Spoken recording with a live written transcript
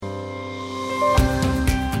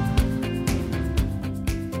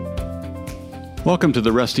Welcome to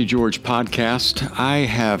the Rusty George podcast. I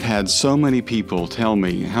have had so many people tell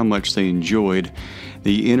me how much they enjoyed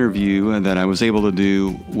the interview that I was able to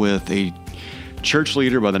do with a church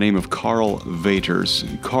leader by the name of Karl Vaters.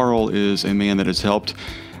 Karl is a man that has helped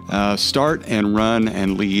start and run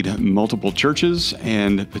and lead multiple churches,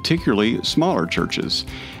 and particularly smaller churches,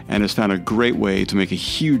 and has found a great way to make a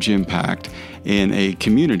huge impact in a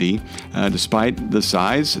community despite the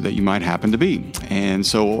size that you might happen to be. And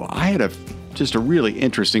so I had just a really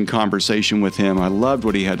interesting conversation with him. I loved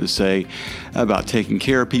what he had to say about taking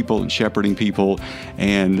care of people and shepherding people.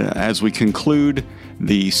 And as we conclude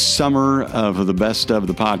the summer of the best of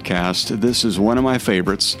the podcast, this is one of my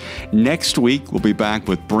favorites. Next week, we'll be back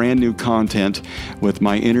with brand new content with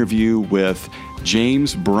my interview with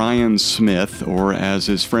James Bryan Smith, or as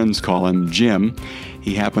his friends call him, Jim.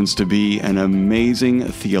 He happens to be an amazing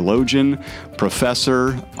theologian,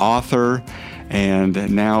 professor, author, and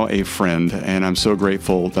now a friend. And I'm so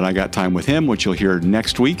grateful that I got time with him, which you'll hear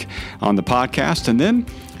next week on the podcast. And then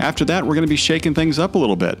after that, we're going to be shaking things up a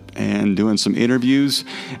little bit and doing some interviews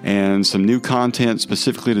and some new content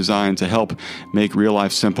specifically designed to help make real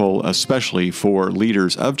life simple, especially for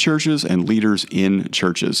leaders of churches and leaders in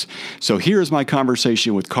churches. So here's my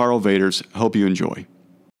conversation with Karl Vaters. Hope you enjoy.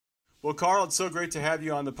 Well, Karl, it's so great to have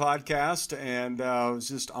you on the podcast, and I was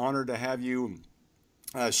just honored to have you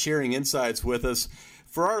sharing insights with us.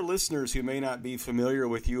 For our listeners who may not be familiar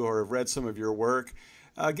with you or have read some of your work,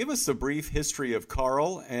 give us a brief history of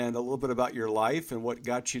Karl and a little bit about your life and what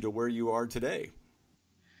got you to where you are today.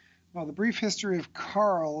 Well, the brief history of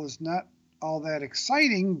Karl is not all that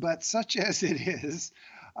exciting, but such as it is,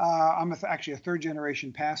 I'm actually a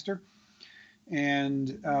third-generation pastor,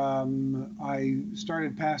 and I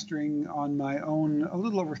started pastoring on my own a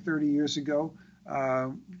little over 30 years ago.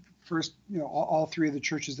 First, all three of the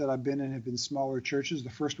churches that I've been in have been smaller churches. The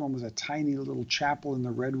first one was a tiny little chapel in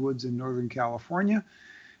the Redwoods in Northern California.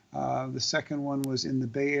 The second one was in the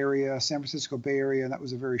Bay Area, San Francisco Bay Area, and that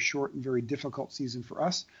was a very short and very difficult season for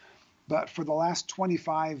us. But for the last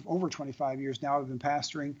over 25 years now, I've been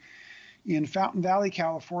pastoring in Fountain Valley,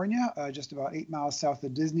 California, just about 8 miles south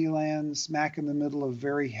of Disneyland, smack in the middle of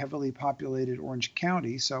very heavily populated Orange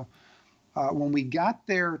County. So when we got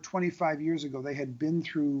there 25 years ago, they had been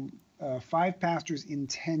through 5 pastors in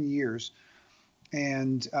 10 years,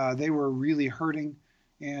 and they were really hurting,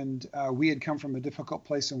 and we had come from a difficult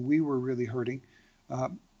place, and we were really hurting.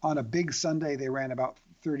 On a big Sunday, they ran about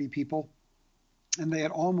 30 people, and they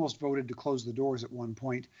had almost voted to close the doors at one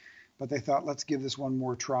point, but they thought, let's give this one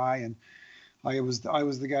more try, and I was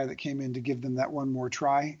the guy that came in to give them that one more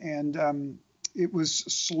try, and it was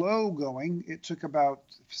slow going. It took about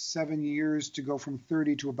 7 years to go from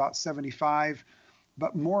 30 to about 75.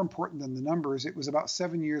 But more important than the numbers, it was about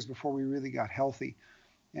 7 years before we really got healthy.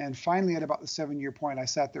 And finally, at about the 7-year point, I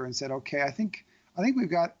sat there and said, okay, I think we've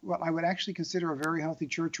got what I would actually consider a very healthy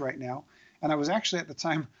church right now. And I was actually at the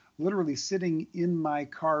time literally sitting in my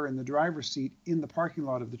car in the driver's seat in the parking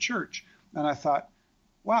lot of the church. And I thought,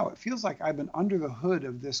 wow, it feels like I've been under the hood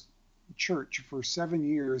of this church for 7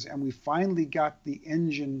 years, and we finally got the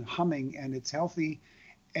engine humming, and it's healthy,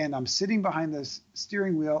 and I'm sitting behind the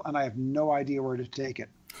steering wheel, and I have no idea where to take it.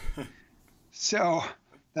 So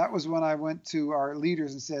that was when I went to our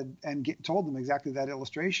leaders and said, told them exactly that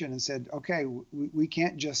illustration, and said, okay, we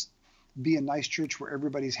can't just be a nice church where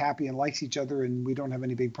everybody's happy and likes each other and we don't have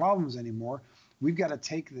any big problems anymore. We've got to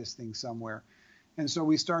take this thing somewhere. And so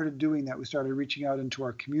we started doing that. We started reaching out into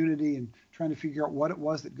our community and trying to figure out what it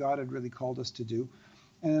was that God had really called us to do.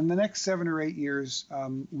 And in the next 7 or 8 years,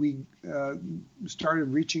 we started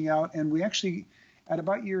reaching out, and we actually, at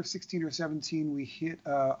about year 16 or 17, we hit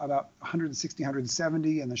about 160,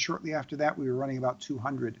 170, and then shortly after that, we were running about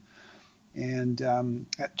 200. And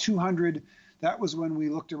at 200, that was when we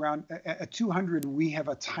looked around. At 200, we have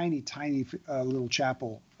a tiny, tiny little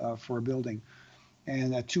chapel for a building.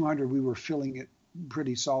 And at 200, we were filling it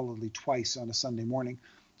pretty solidly twice on a Sunday morning.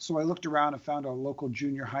 So I looked around and found a local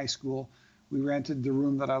junior high school. We rented the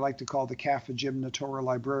room that I like to call the Kappa Gymnatora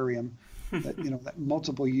Librarium, that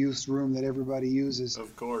multiple use room that everybody uses.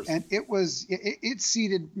 Of course. And it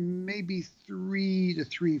seated maybe 3 to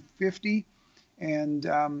 350. And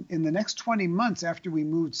in the next 20 months after we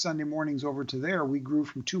moved Sunday mornings over to there, we grew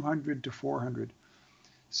from 200 to 400.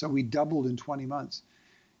 So we doubled in 20 months.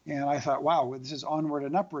 And I thought, wow, this is onward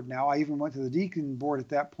and upward now. I even went to the deacon board at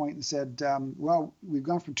that point and said, well, we've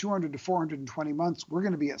gone from 200 to 400 in 20 months. We're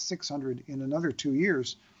going to be at 600 in another 2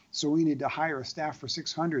 years. So we need to hire a staff for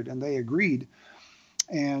 600. And they agreed.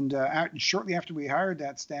 And shortly after we hired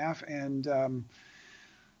that staff and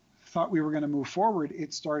thought we were going to move forward,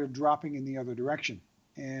 it started dropping in the other direction.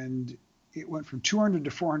 And it went from 200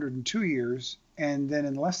 to 400 in 2 years, and then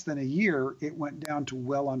in less than a year, it went down to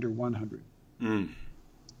well under 100.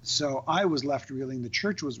 So I was left reeling. The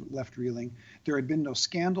church was left reeling. There had been no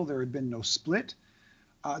scandal. There had been no split.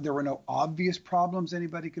 There were no obvious problems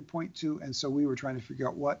anybody could point to. And so we were trying to figure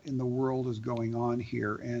out what in the world is going on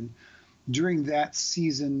here. And during that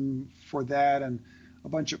season, for that and a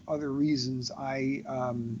bunch of other reasons, I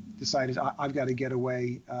decided I've got to get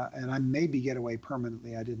away, and I maybe get away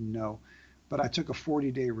permanently. I didn't know. But I took a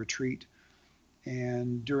 40-day retreat.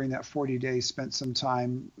 And during that 40 days, spent some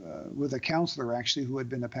time with a counselor, actually, who had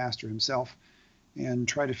been a pastor himself, and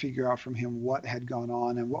try to figure out from him what had gone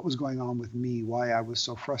on and what was going on with me, why I was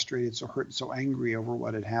so frustrated, so hurt, so angry over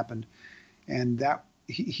what had happened. And that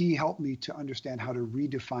he helped me to understand how to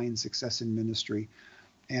redefine success in ministry.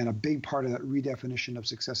 And a big part of that redefinition of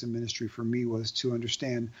success in ministry for me was to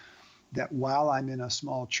understand that while I'm in a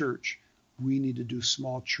small church, we need to do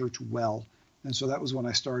small church well. And so that was when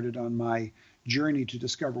I started on my journey to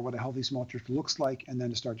discover what a healthy small church looks like, and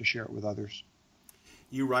then to start to share it with others.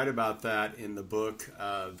 You write about that in the book,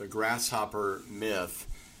 The Grasshopper Myth,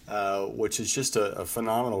 which is just a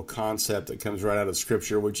phenomenal concept that comes right out of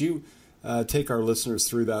Scripture. Would you take our listeners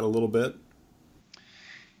through that a little bit?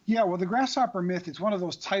 Yeah, well, The Grasshopper Myth, it's one of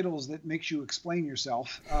those titles that makes you explain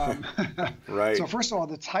yourself. Right. So first of all,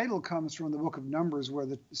 the title comes from the book of Numbers, where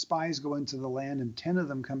the spies go into the land and 10 of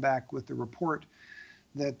them come back with the report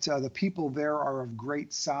that the people there are of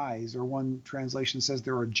great size, or one translation says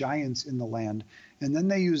there are giants in the land. And then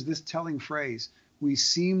they use this telling phrase, we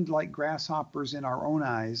seemed like grasshoppers in our own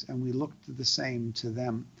eyes, and we looked the same to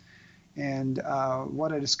them. And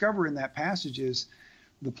what I discover in that passage is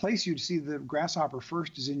the place you'd see the grasshopper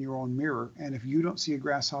first is in your own mirror. And if you don't see a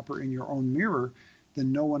grasshopper in your own mirror,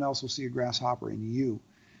 then no one else will see a grasshopper in you.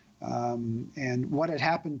 And what had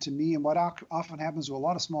happened to me, and what often happens to a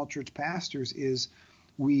lot of small church pastors, is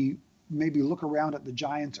we maybe look around at the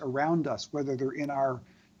giants around us, whether they're in our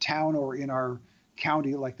town or in our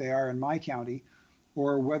county like they are in my county,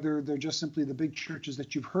 or whether they're just simply the big churches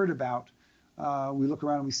that you've heard about. We look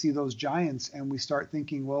around and we see those giants and we start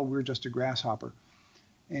thinking, well, we're just a grasshopper.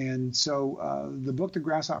 And so the book, The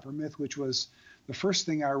Grasshopper Myth, which was the first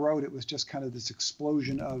thing I wrote, it was just kind of this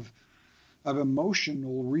explosion of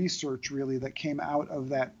emotional research, really, that came out of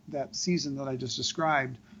that season that I just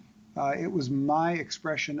described. It was my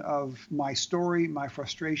expression of my story, my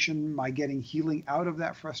frustration, my getting healing out of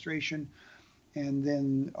that frustration, and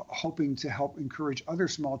then hoping to help encourage other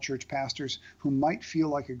small church pastors who might feel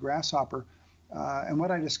like a grasshopper. And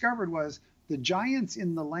what I discovered was the giants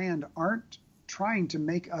in the land aren't trying to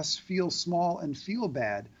make us feel small and feel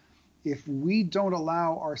bad. If we don't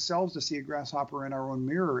allow ourselves to see a grasshopper in our own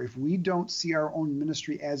mirror, if we don't see our own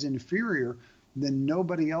ministry as inferior, then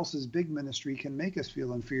nobody else's big ministry can make us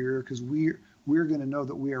feel inferior, because we're going to know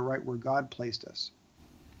that we are right where God placed us.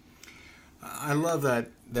 I love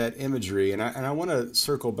that imagery, and I want to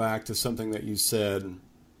circle back to something that you said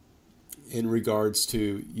in regards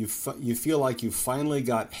to you feel like you finally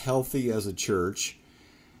got healthy as a church,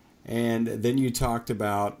 and then you talked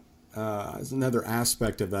about as another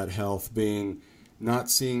aspect of that health being not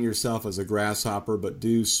seeing yourself as a grasshopper, but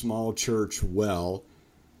do small church well.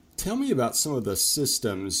 Tell me about some of the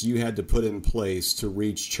systems you had to put in place to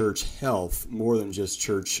reach church health more than just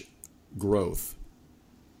church growth.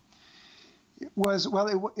 It was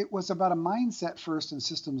about a mindset first and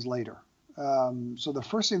systems later. So the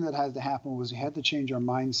first thing that had to happen was we had to change our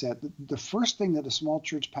mindset. The first thing that the small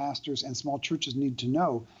church pastors and small churches need to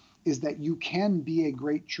know is that you can be a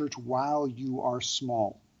great church while you are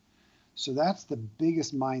small. So that's the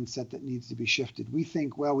biggest mindset that needs to be shifted. We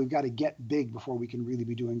think, well, we've got to get big before we can really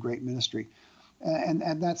be doing great ministry.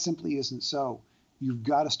 And that simply isn't so. You've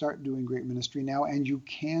got to start doing great ministry now, and you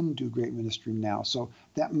can do great ministry now. So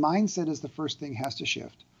that mindset is the first thing has to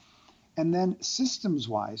shift. And then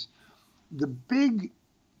systems-wise, the big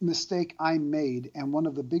mistake I made, and one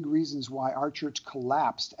of the big reasons why our church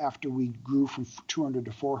collapsed after we grew from 200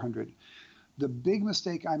 to 400, the big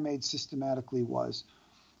mistake I made systematically was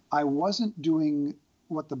I wasn't doing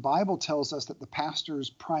what the Bible tells us that the pastor's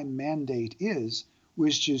prime mandate is,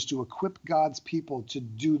 which is to equip God's people to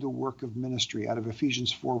do the work of ministry out of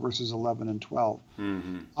Ephesians 4, verses 11 and 12.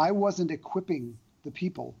 Mm-hmm. I wasn't equipping the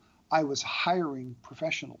people. I was hiring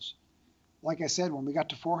professionals. Like I said, when we got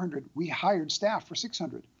to 400, we hired staff for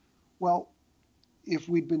 600. Well, if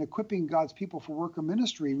we'd been equipping God's people for work of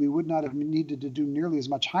ministry, we would not have needed to do nearly as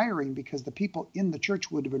much hiring, because the people in the church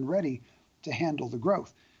would have been ready to handle the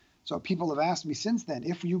growth. So people have asked me since then,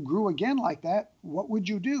 if you grew again like that, what would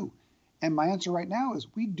you do? And my answer right now is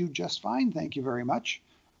we'd do just fine, thank you very much.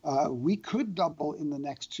 We could double in the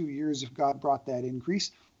next 2 years if God brought that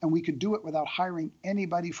increase, and we could do it without hiring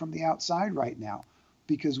anybody from the outside right now,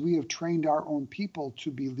 because we have trained our own people to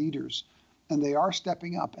be leaders, and they are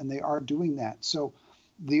stepping up and they are doing that. So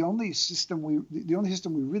the only system we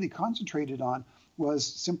really concentrated on was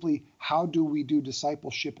simply how do we do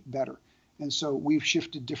discipleship better. And so we've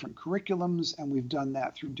shifted different curriculums, and we've done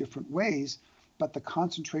that through different ways, but the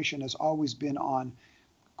concentration has always been on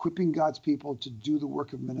equipping God's people to do the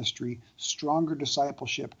work of ministry, stronger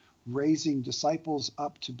discipleship, raising disciples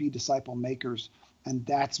up to be disciple makers, and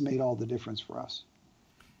that's made all the difference for us.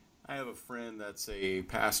 I have a friend that's a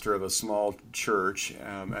pastor of a small church,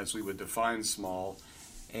 as we would define small,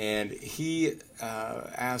 and he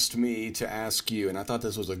asked me to ask you, and I thought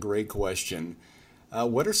this was a great question.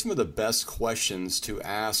 What are some of the best questions to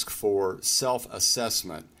ask for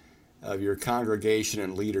self-assessment of your congregation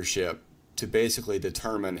and leadership to basically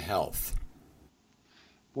determine health?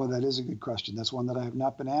 Well, that is a good question. That's one that I have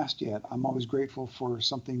not been asked yet. I'm always grateful for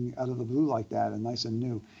something out of the blue like that and nice and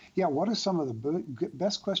new. Yeah, what are some of the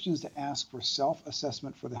best questions to ask for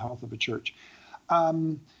self-assessment for the health of a church?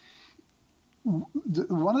 One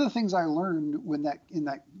of the things I learned in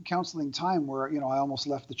that counseling time where I almost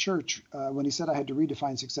left the church, when he said I had to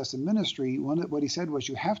redefine success in ministry, what he said was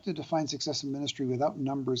you have to define success in ministry without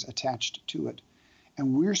numbers attached to it.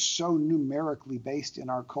 And we're so numerically based in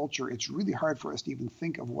our culture, it's really hard for us to even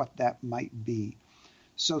think of what that might be.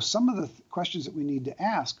 So some of the questions that we need to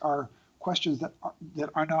ask are questions that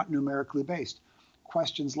are not numerically based.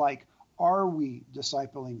 Questions like, are we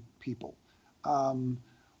discipling people?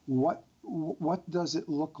 What does it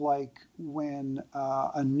look like when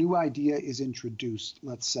a new idea is introduced,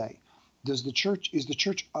 let's say? Is the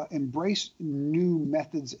church embrace new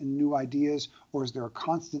methods and new ideas, or is there a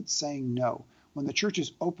constant saying no? When the church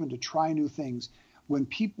is open to try new things, when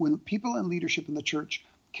people in leadership in the church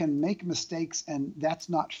can make mistakes and that's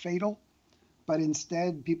not fatal, but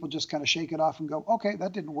instead people just kind of shake it off and go, okay,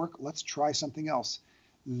 that didn't work, let's try something else.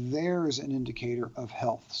 There's an indicator of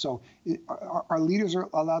health. So our leaders are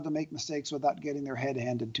allowed to make mistakes without getting their head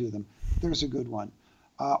handed to them. There's a good one.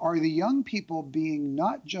 Are the young people being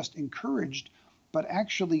not just encouraged, but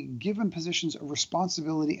actually given positions of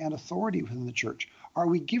responsibility and authority within the church? Are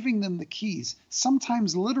we giving them the keys?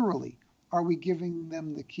 Sometimes literally, are we giving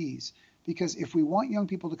them the keys? Because if we want young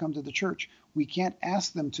people to come to the church, we can't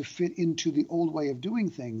ask them to fit into the old way of doing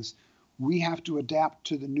things. We have to adapt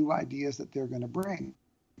to the new ideas that they're going to bring.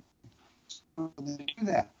 So they do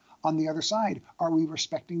that. On the other side, are we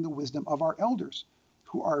respecting the wisdom of our elders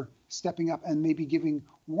who are stepping up and maybe giving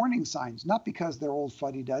warning signs, not because they're old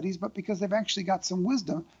fuddy-duddies, but because they've actually got some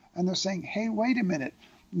wisdom and they're saying, hey, wait a minute,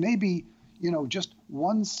 maybe, just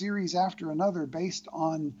one series after another based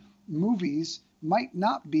on movies might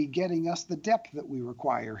not be getting us the depth that we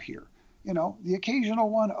require here. The occasional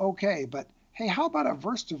one, okay, but hey, how about a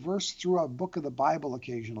verse to verse through a book of the Bible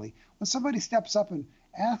occasionally? When somebody steps up and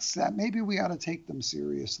asks that, maybe we ought to take them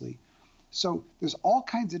seriously. So there's all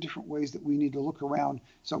kinds of different ways that we need to look around.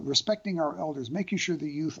 So respecting our elders, making sure the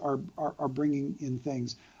youth are bringing in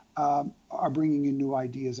things, are bringing in new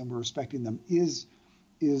ideas, and we're respecting them.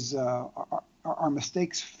 Are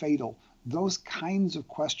mistakes fatal? Those kinds of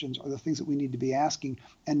questions are the things that we need to be asking,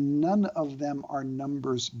 and none of them are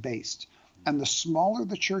numbers based. And the smaller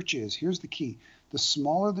the church is, here's the key: the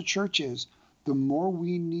smaller the church is, the more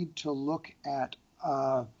we need to look at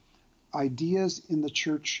ideas in the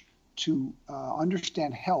church to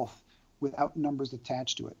understand health without numbers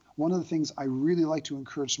attached to it. One of the things I really like to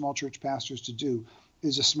encourage small church pastors to do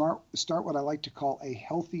is to start what I like to call a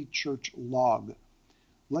healthy church log.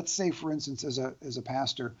 Let's say, for instance, as a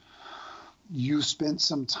pastor, you spent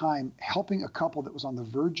some time helping a couple that was on the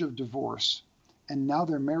verge of divorce, and now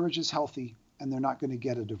their marriage is healthy and they're not going to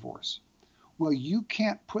get a divorce. Well, you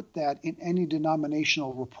can't put that in any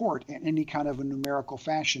denominational report in any kind of a numerical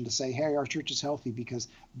fashion to say, hey, our church is healthy, because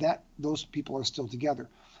those people are still together.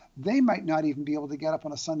 They might not even be able to get up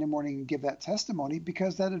on a Sunday morning and give that testimony,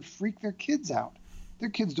 because that would freak their kids out. Their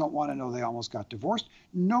kids don't want to know they almost got divorced.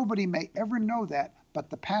 Nobody may ever know that but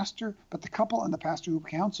the couple and the pastor who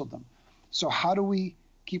counseled them. So how do we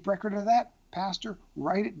keep record of that? Pastor,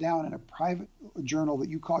 write it down in a private journal that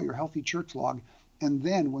you call your healthy church log. And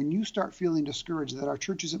then when you start feeling discouraged that our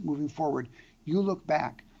church isn't moving forward, you look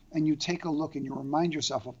back and you take a look and you remind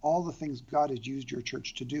yourself of all the things God has used your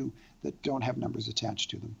church to do that don't have numbers attached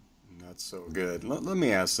to them. That's so good. Let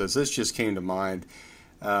me ask this. This just came to mind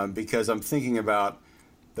because I'm thinking about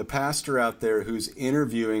the pastor out there who's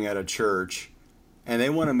interviewing at a church, and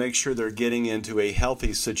they want to make sure they're getting into a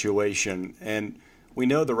healthy situation. And we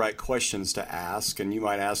know the right questions to ask, and you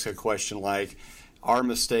might ask a question like, are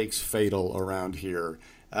mistakes fatal around here?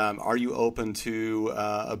 Are you open to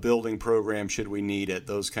a building program should we need it?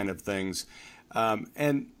 Those kind of things.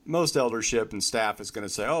 And most eldership and staff is going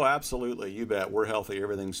to say, oh, absolutely, you bet, we're healthy,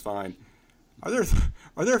 everything's fine. Are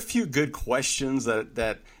there a few good questions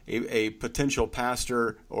that a potential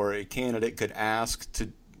pastor or a candidate could ask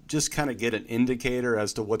to just kind of get an indicator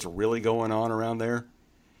as to what's really going on around there?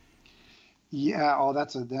 Yeah, oh,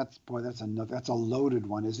 that's a loaded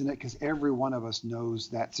one, isn't it? Because every one of us knows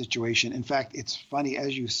that situation. In fact, it's funny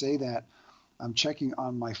as you say that. I'm checking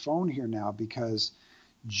on my phone here now because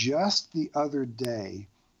just the other day,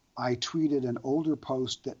 I tweeted an older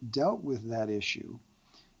post that dealt with that issue,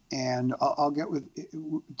 and I'll get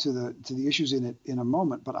to the issues in it in a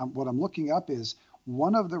moment. But what I'm looking up is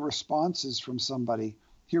one of the responses from somebody.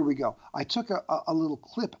 Here we go. I took a little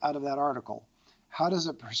clip out of that article. How does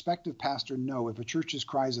a prospective pastor know if a church's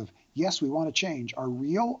cries of, yes, we want to change, are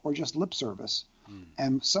real or just lip service?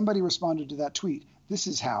 And somebody responded to that tweet. This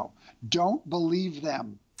is how. Don't believe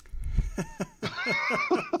them.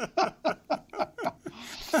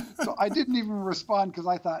 So I didn't even respond because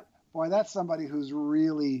I thought, boy, that's somebody who's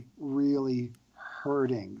really, really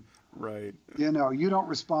hurting. Right. You don't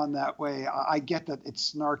respond that way. I get that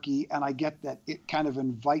it's snarky, and I get that it kind of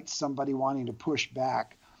invites somebody wanting to push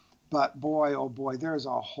back. But boy, oh boy, there's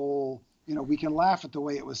a whole, we can laugh at the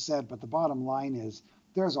way it was said, but the bottom line is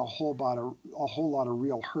there's a whole lot of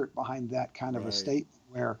real hurt behind that kind of a statement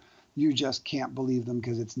where you just can't believe them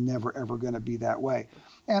because it's never, ever going to be that way.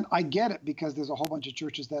 And I get it because there's a whole bunch of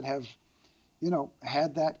churches that have,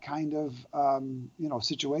 had that kind of,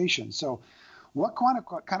 situation. So what kind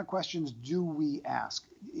of questions do we ask?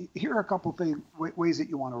 Here are a couple of ways that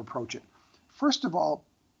you want to approach it. First of all,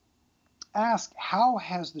 ask, how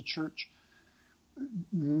has the church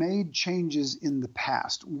made changes in the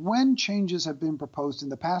past? When changes have been proposed in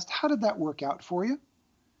the past, how did that work out for you?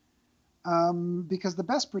 Because the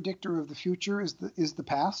best predictor of the future is the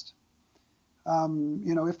past.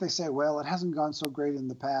 If they say, well, it hasn't gone so great in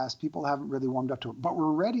the past, people haven't really warmed up to it, but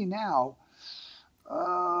we're ready now.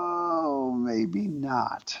 Oh, maybe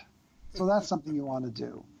not. So that's something you want to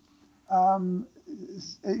do. Are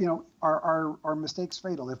mistakes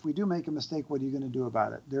fatal? If we do make a mistake, what are you going to do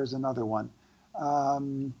about it? There's another one.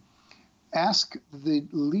 Ask the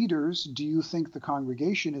leaders, do you think the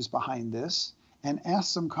congregation is behind this? And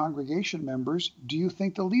ask some congregation members, do you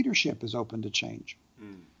think the leadership is open to change?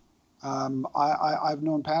 I've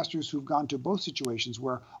known pastors who've gone to both situations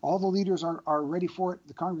where all the leaders are ready for it,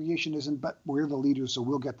 the congregation isn't, but we're the leaders, so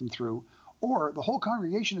we'll get them through. Or the whole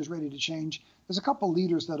congregation is ready to change. There's a couple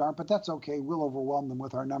leaders that aren't, but that's okay. We'll overwhelm them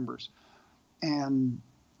with our numbers. And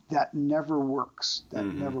that never works.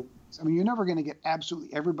 Never works. I mean, you're never going to get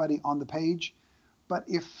absolutely everybody on the page, but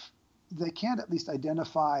if they can't at least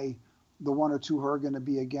identify the one or two who are going to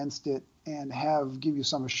be against it and give you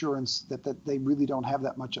some assurance that they really don't have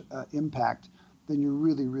that much impact, then you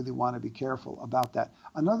really, really want to be careful about that.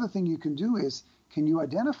 Another thing you can do is, can you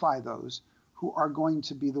identify those who are going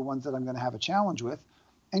to be the ones that I'm going to have a challenge with?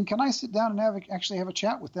 And can I sit down and actually have a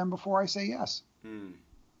chat with them before I say yes?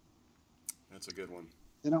 That's a good one.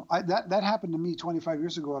 That happened to me 25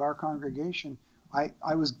 years ago at our congregation.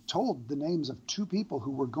 I was told the names of two people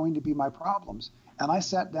who were going to be my problems. And I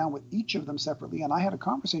sat down with each of them separately, and I had a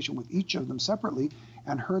conversation with each of them separately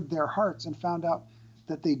and heard their hearts and found out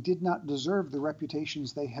that they did not deserve the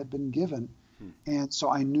reputations they had been given. And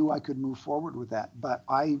so I knew I could move forward with that. But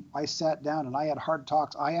I sat down and I had hard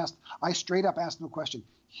talks. I straight up asked them a question.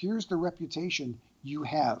 Here's the reputation you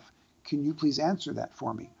have. Can you please answer that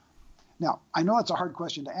for me? Now, I know that's a hard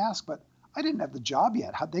question to ask, but I didn't have the job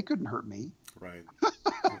yet. They couldn't hurt me. Right.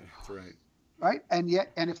 That's right. Right. And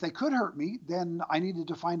if they could hurt me, then I needed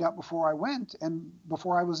to find out before I went and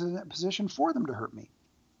before I was in a position for them to hurt me.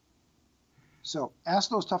 So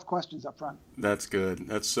ask those tough questions up front. That's good.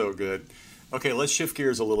 That's so good. Okay, let's shift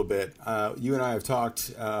gears a little bit. You and I have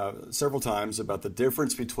talked several times about the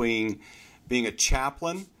difference between being a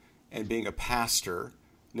chaplain and being a pastor.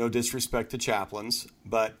 No disrespect to chaplains,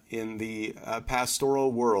 but in the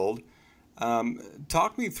pastoral world,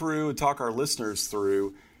 talk our listeners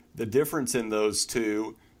through the difference in those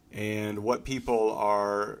two and what people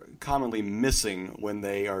are commonly missing when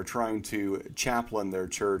they are trying to chaplain their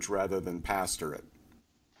church rather than pastor it.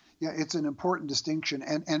 Yeah, it's an important distinction.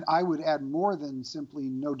 And I would add more than simply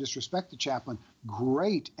no disrespect to chaplain,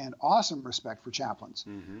 great and awesome respect for chaplains.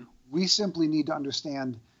 Mm-hmm. We simply need to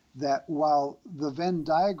understand that while the Venn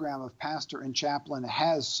diagram of pastor and chaplain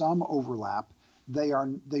has some overlap, they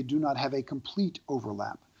do not have a complete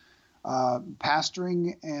overlap.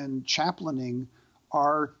 Pastoring and chaplaining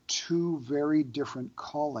are two very different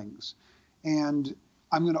callings. And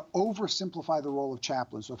I'm going to oversimplify the role of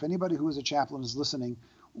chaplain. So if anybody who is a chaplain is listening,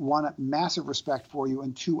 one, massive respect for you,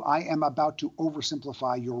 and two, I am about to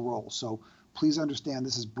oversimplify your role. So please understand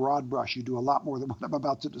this is broad brush. You do a lot more than what I'm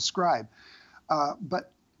about to describe.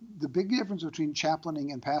 But the big difference between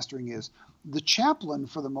chaplaining and pastoring is the chaplain,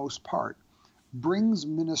 for the most part, brings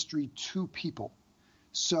ministry to people.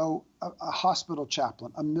 So a hospital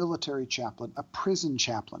chaplain, a military chaplain, a prison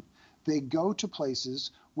chaplain, they go to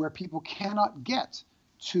places where people cannot get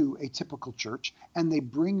to a typical church, and they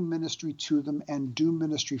bring ministry to them and do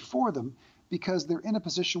ministry for them because they're in a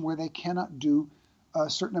position where they cannot do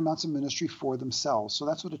certain amounts of ministry for themselves. So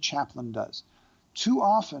that's what a chaplain does. Too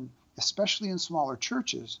often, especially in smaller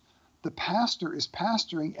churches, the pastor is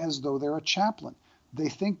pastoring as though they're a chaplain. They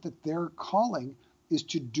think that their calling is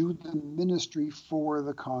to do the ministry for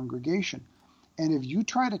the congregation. And if you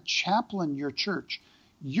try to chaplain your church,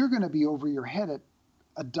 you're going to be over your head at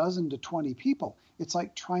a dozen to 20 people. It's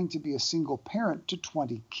like trying to be a single parent to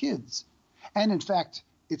 20 kids. And in fact,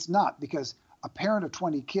 it's not, because a parent of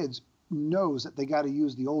 20 kids knows that they got to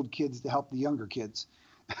use the old kids to help the younger kids.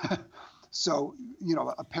 So,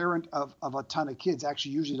 a parent of a ton of kids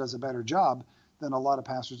actually usually does a better job than a lot of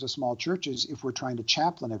pastors of small churches if we're trying to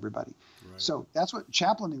chaplain everybody. Right. So that's what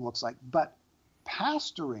chaplaining looks like. But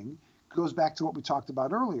pastoring goes back to what we talked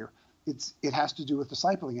about earlier. It has to do with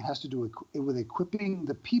discipling. It has to do with equipping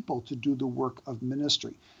the people to do the work of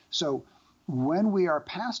ministry. So when we are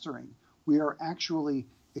pastoring, we are actually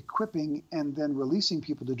equipping and then releasing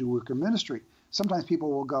people to do work of ministry. Sometimes people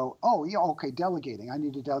will go, oh, yeah, okay, delegating. I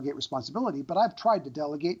need to delegate responsibility, but I've tried to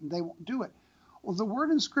delegate and they won't do it. Well, the word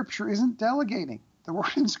in Scripture isn't delegating. The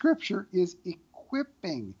word in Scripture is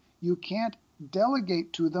equipping. You can't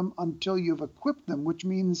delegate to them until you've equipped them, which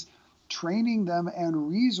means training them and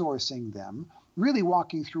resourcing them, really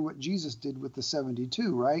walking through what Jesus did with the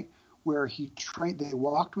 72, right? Where they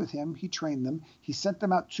walked with him, he trained them, he sent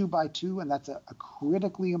them out 2 by 2, and that's a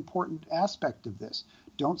critically important aspect of this.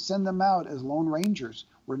 Don't send them out as lone rangers.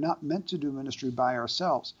 We're not meant to do ministry by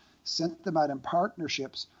ourselves. Send them out in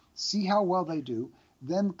partnerships, see how well they do,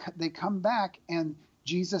 then they come back and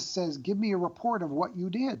Jesus says, give me a report of what you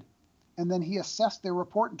did. And then he assessed their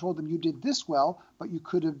report and told them, you did this well, but you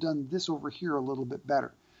could have done this over here a little bit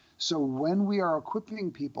better. So when we are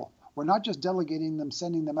equipping people, we're not just delegating them,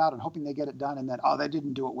 sending them out and hoping they get it done and then, oh, they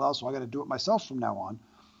didn't do it well, so I got to do it myself from now on.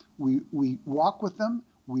 We walk with them,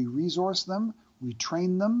 we resource them, we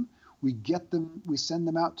train them, we send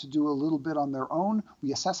them out to do a little bit on their own.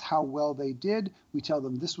 We assess how well they did. We tell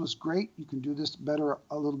them this was great. You can do this better,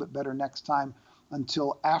 a little bit better next time,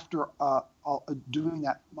 until after doing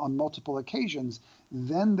that on multiple occasions,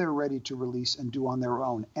 then they're ready to release and do on their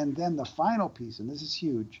own. And then the final piece, and this is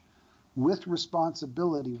huge, with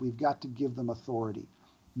responsibility, we've got to give them authority.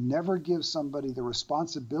 Never give somebody the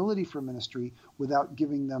responsibility for ministry without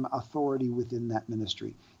giving them authority within that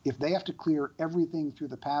ministry. If they have to clear everything through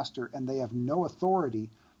the pastor and they have no authority,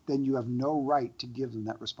 then you have no right to give them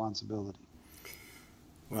that responsibility.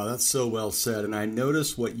 Wow, that's so well said. And I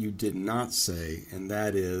noticed what you did not say, and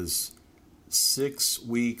that is 6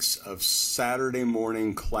 weeks of Saturday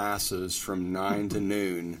morning classes from 9 to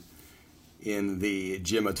noon in the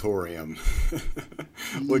gymatorium,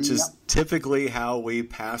 which is typically how we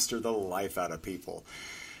pastor the life out of people.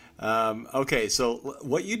 Okay, so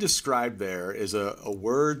what you described there is a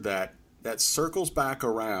word that circles back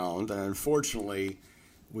around, and unfortunately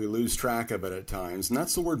we lose track of it at times, and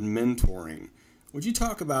that's the word mentoring. Would you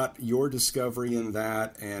talk about your discovery in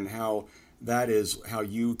that and how that is how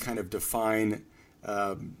you kind of define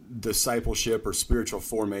discipleship or spiritual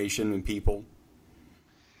formation in people?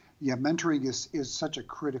 Yeah, mentoring is such a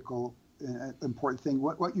critical, important thing.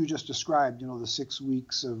 What you just described, the 6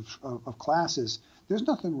 weeks of classes, there's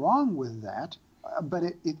nothing wrong with that, but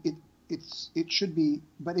it should be.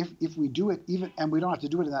 But if we do it, even, and we don't have to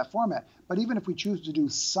do it in that format, but even if we choose to do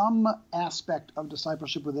some aspect of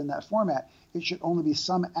discipleship within that format, it should only be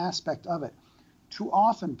some aspect of it. Too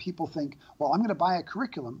often people think, well, I'm going to buy a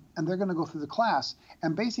curriculum and they're going to go through the class.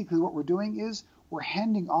 And basically what we're doing is we're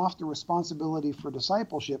handing off the responsibility for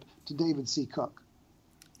discipleship to David C. Cook.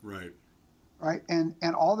 Right. Right. And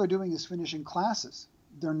all they're doing is finishing classes.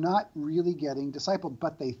 They're not really getting discipled,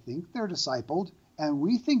 but they think they're discipled. And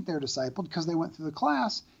we think they're discipled because they went through the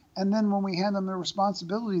class. And then when we hand them the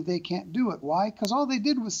responsibility, they can't do it. Why? Because all they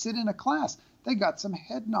did was sit in a class. They got some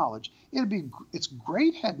head knowledge. It's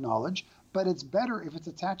great head knowledge, but it's better if it's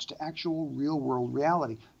attached to actual real world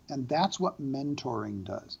reality. And that's what mentoring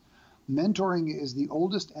does. Mentoring is the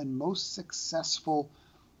oldest and most successful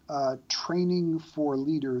training for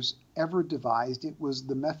leaders ever devised. It was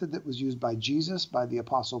the method that was used by Jesus, by the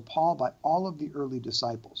Apostle Paul, by all of the early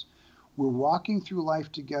disciples. We're walking through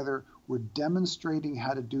life together. We're demonstrating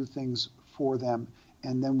how to do things for them,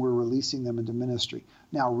 and then we're releasing them into ministry.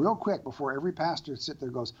 Now, real quick, before every pastor sits there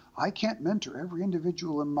and goes, I can't mentor every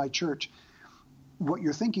individual in my church. What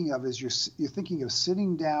you're thinking of is you're thinking of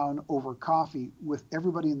sitting down over coffee with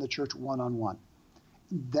everybody in the church one-on-one.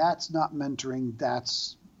 That's not mentoring.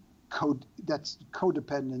 That's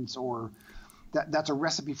codependence, or that's a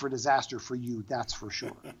recipe for disaster for you. That's for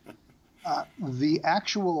sure. The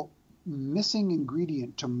actual missing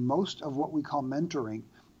ingredient to most of what we call mentoring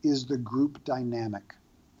is the group dynamic.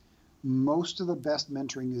 Most of the best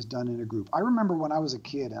mentoring is done in a group. I remember when I was a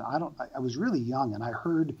kid, and I was really young, and I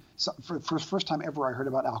heard, for the first time ever, I heard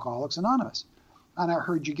about Alcoholics Anonymous. And I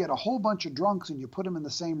heard you get a whole bunch of drunks and you put them in the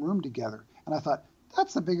same room together. And I thought,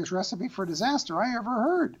 that's the biggest recipe for disaster I ever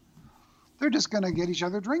heard. They're just going to get each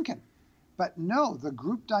other drinking. But no, the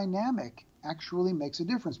group dynamic actually makes a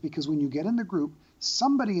difference, because when you get in the group,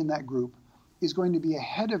 somebody in that group is going to be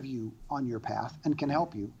ahead of you on your path and can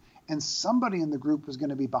help you. And somebody in the group is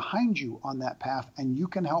going to be behind you on that path, and you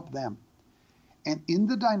can help them. And in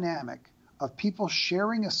the dynamic of people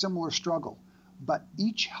sharing a similar struggle, but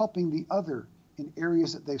each helping the other in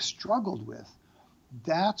areas that they've struggled with,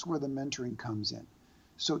 that's where the mentoring comes in.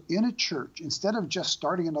 So in a church, instead of just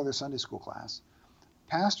starting another Sunday school class,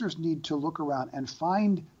 pastors need to look around and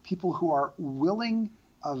find people who are willing,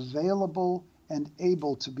 available, and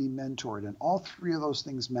able to be mentored. And all three of those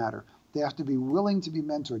things matter. They have to be willing to be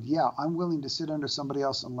mentored. Yeah, I'm willing to sit under somebody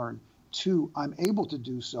else and learn. Two, I'm able to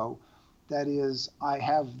do so. That is, I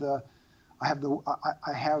have the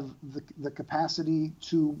capacity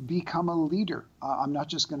to become a leader. I'm not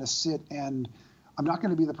just going to sit, and I'm not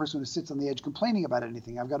going to be the person who sits on the edge complaining about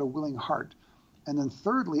anything. I've got a willing heart. And then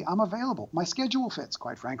thirdly, I'm available. My schedule fits,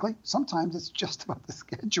 quite frankly. Sometimes it's just about the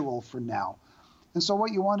schedule for now. And so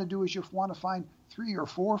what you want to do is you want to find 3 or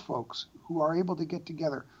 4 folks who are able to get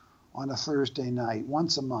together on a Thursday night,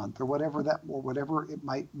 once a month, or whatever it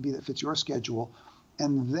might be that fits your schedule.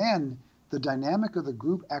 And then the dynamic of the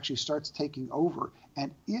group actually starts taking over,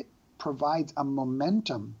 and it provides a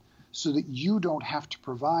momentum so that you don't have to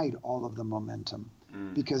provide all of the momentum,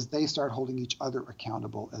 because they start holding each other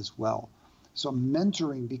accountable as well. So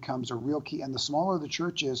mentoring becomes a real key. And the smaller the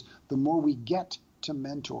church is, the more we get to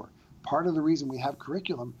mentor. Part of the reason we have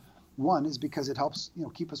curriculum, one, is because it helps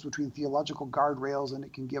keep us between theological guardrails, and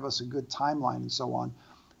it can give us a good timeline and so on.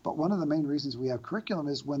 But one of the main reasons we have curriculum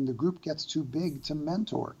is when the group gets too big to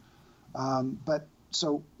mentor.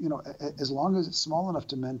 So as long as it's small enough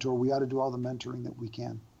to mentor, we ought to do all the mentoring that we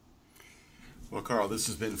can. Well, Carl, this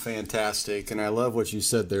has been fantastic, and I love what you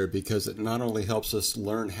said there, because it not only helps us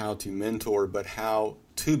learn how to mentor, but how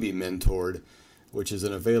to be mentored, which is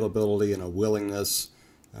an availability and a willingness,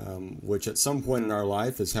 which at some point in our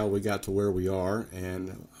life is how we got to where we are,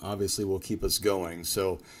 and obviously will keep us going.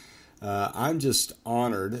 So I'm just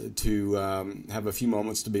honored to have a few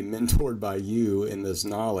moments to be mentored by you in this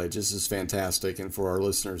knowledge. This is fantastic, and for our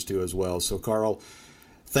listeners too as well. So, Carl,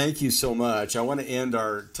 thank you so much. I want to end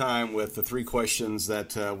our time with the 3 questions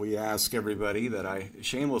that we ask everybody that I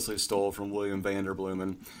shamelessly stole from William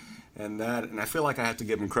Vanderbloemen. And I feel like I have to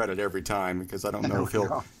give him credit every time, because I don't know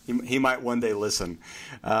if he might one day listen.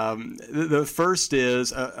 The first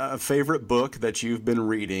is a favorite book that you've been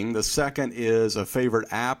reading. The second is a favorite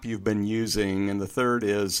app you've been using. And the third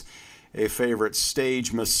is a favorite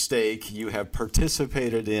stage mistake you have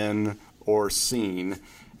participated in or seen.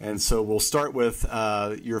 And so we'll start with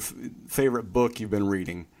your favorite book you've been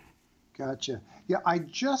reading. Gotcha. Yeah, I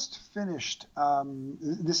just finished.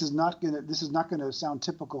 This is not gonna sound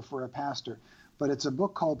typical for a pastor, but it's a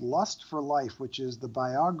book called Lust for Life, which is the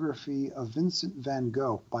biography of Vincent van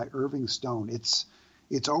Gogh by Irving Stone. It's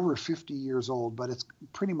over 50 years old, but it's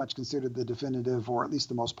pretty much considered the definitive, or at least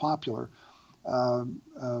the most popular,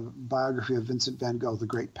 biography of Vincent van Gogh, the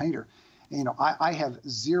great painter. And, I have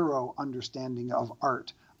zero understanding of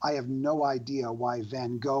art. I have no idea why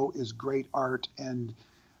Van Gogh is great art and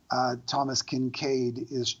Thomas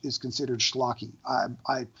Kinkade is considered schlocky.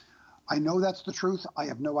 I know that's the truth. I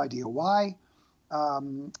have no idea why.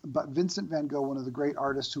 But Vincent van Gogh, one of the great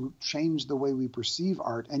artists who changed the way we perceive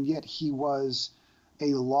art, and yet he was a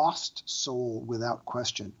lost soul without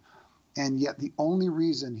question. And yet the only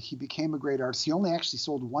reason he became a great artist, he only actually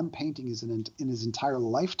sold 1 painting in his entire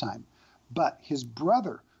lifetime. But his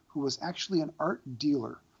brother, who was actually an art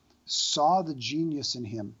dealer, saw the genius in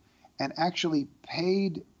him and actually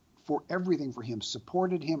paid for everything for him,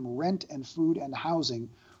 supported him, rent and food and housing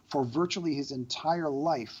for virtually his entire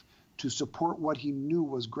life, to support what he knew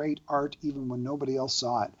was great art even when nobody else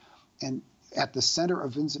saw it. And at the center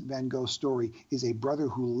of Vincent van Gogh's story is a brother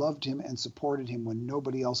who loved him and supported him when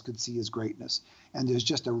nobody else could see his greatness. And there's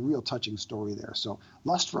just a real touching story there. So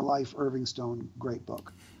Lust for Life, Irving Stone, great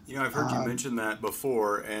book. I've heard you mention that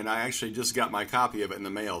before, and I actually just got my copy of it in the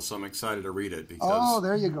mail, so I'm excited to read it. Oh,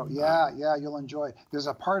 there you go. Yeah, you'll enjoy it. There's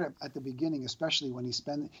a part at the beginning, especially when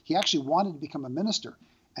he actually wanted to become a minister,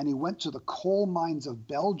 and he went to the coal mines of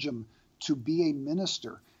Belgium to be a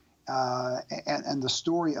minister. And the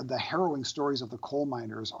story of the harrowing stories of the coal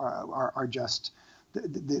miners are just,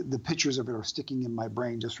 the pictures of it are sticking in my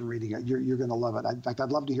brain just from reading it. You're going to love it. In fact,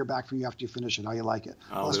 I'd love to hear back from you after you finish it, how you like it.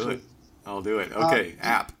 I'll do it. Okay,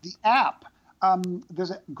 app. The app.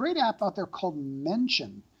 There's a great app out there called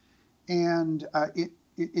Mention, and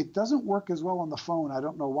it doesn't work as well on the phone. I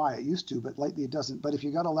don't know why. It used to, but lately it doesn't. But if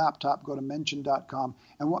you got a laptop, go to mention.com.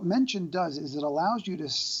 And what Mention does is it allows you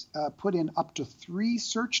to put in up to 3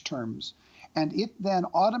 search terms, and it then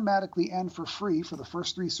automatically and for free for the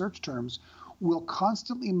first 3 search terms will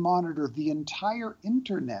constantly monitor the entire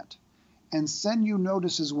internet and send you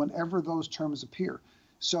notices whenever those terms appear.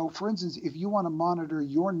 So, for instance, if you want to monitor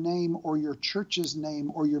your name or your church's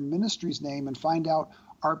name or your ministry's name and find out,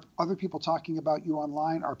 are other people talking about you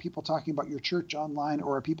online? Are people talking about your church online?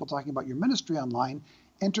 Or are people talking about your ministry online?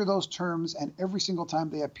 Enter those terms, and every single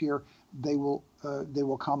time they appear, they will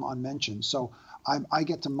come on Mention. So I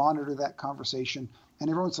get to monitor that conversation. And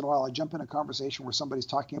every once in a while, I jump in a conversation where somebody's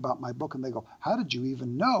talking about my book, and they go, "How did you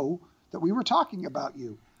even know that we were talking about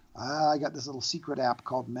you?" I got this little secret app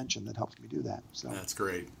called Mention that helps me do that. So that's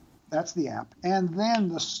great. That's the app. And then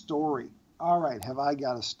the story. All right, have I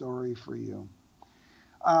got a story for you?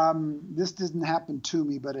 This didn't happen to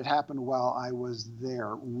me, but it happened while I was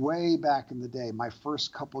there, way back in the day, my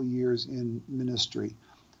first couple years in ministry.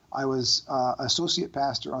 I was associate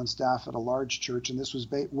pastor on staff at a large church, and this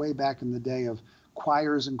was way back in the day of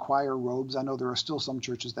choirs and choir robes. I know there are still some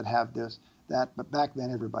churches that have that, but back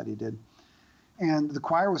then everybody did. And the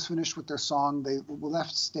choir was finished with their song. They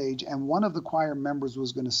left stage, and one of the choir members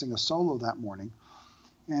was going to sing a solo that morning.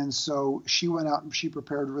 And so she went out and she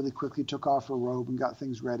prepared really quickly, took off her robe and got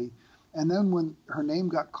things ready. And then when her name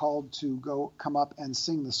got called to come up and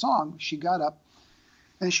sing the song, she got up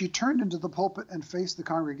and she turned into the pulpit and faced the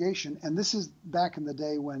congregation. And this is back in the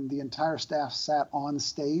day when the entire staff sat on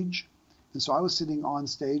stage. And so I was sitting on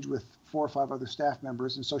stage with 4 or 5 other staff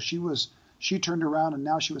members. And so she turned around, and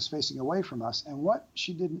now she was facing away from us. And what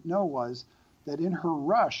she didn't know was that in her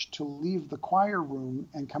rush to leave the choir room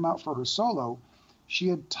and come out for her solo, she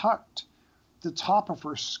had tucked the top of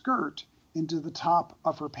her skirt into the top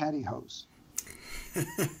of her pantyhose.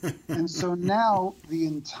 And so now the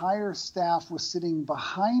entire staff was sitting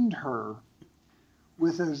behind her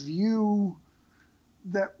with a view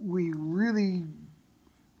that we really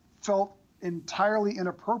felt entirely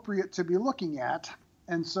inappropriate to be looking at.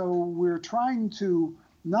 And so we're trying to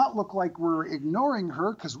not look like we're ignoring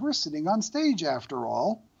her because we're sitting on stage after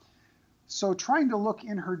all. So trying to look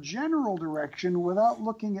in her general direction without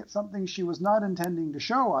looking at something she was not intending to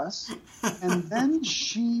show us. And then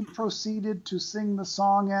she proceeded to sing the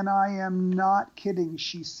song, and I am not kidding.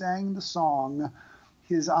 She sang the song,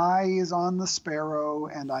 "His eye is on the sparrow,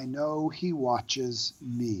 and I know he watches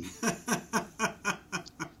me."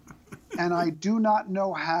 And I do not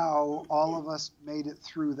know how all of us made it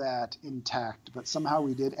through that intact, but somehow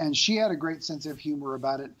we did. And she had a great sense of humor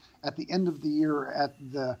about it. At the end of the year at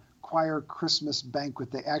the choir Christmas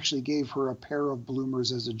banquet, they actually gave her a pair of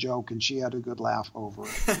bloomers as a joke, and she had a good laugh over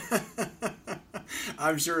it.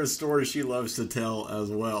 I'm sure a story she loves to tell as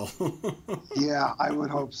well. Yeah, I would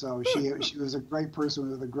hope so. She was a great person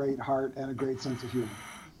with a great heart and a great sense of humor.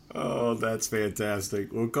 Oh, that's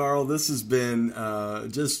fantastic. Well, Carl, this has been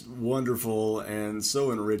just wonderful and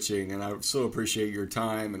so enriching, and I so appreciate your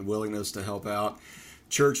time and willingness to help out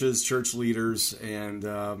churches, church leaders, and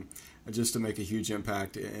just to make a huge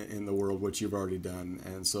impact in the world, which you've already done.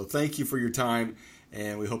 And so thank you for your time,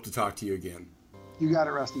 and we hope to talk to you again. You got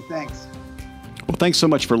it, Rusty. Thanks. Well, thanks so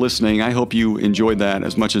much for listening. I hope you enjoyed that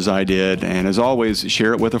as much as I did. And as always,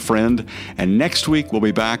 share it with a friend. And next week, we'll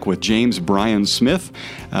be back with James Bryan Smith.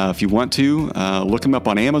 If you want to, look him up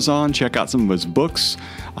on Amazon. Check out some of his books.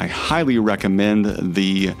 I highly recommend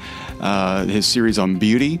his series on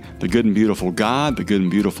beauty, The Good and Beautiful God, The Good and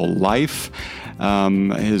Beautiful Life.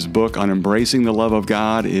 His book on embracing the love of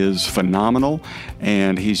God is phenomenal,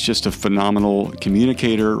 and he's just a phenomenal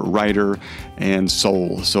communicator, writer, and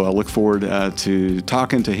soul. So I look forward to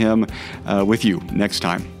talking to him with you next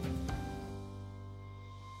time.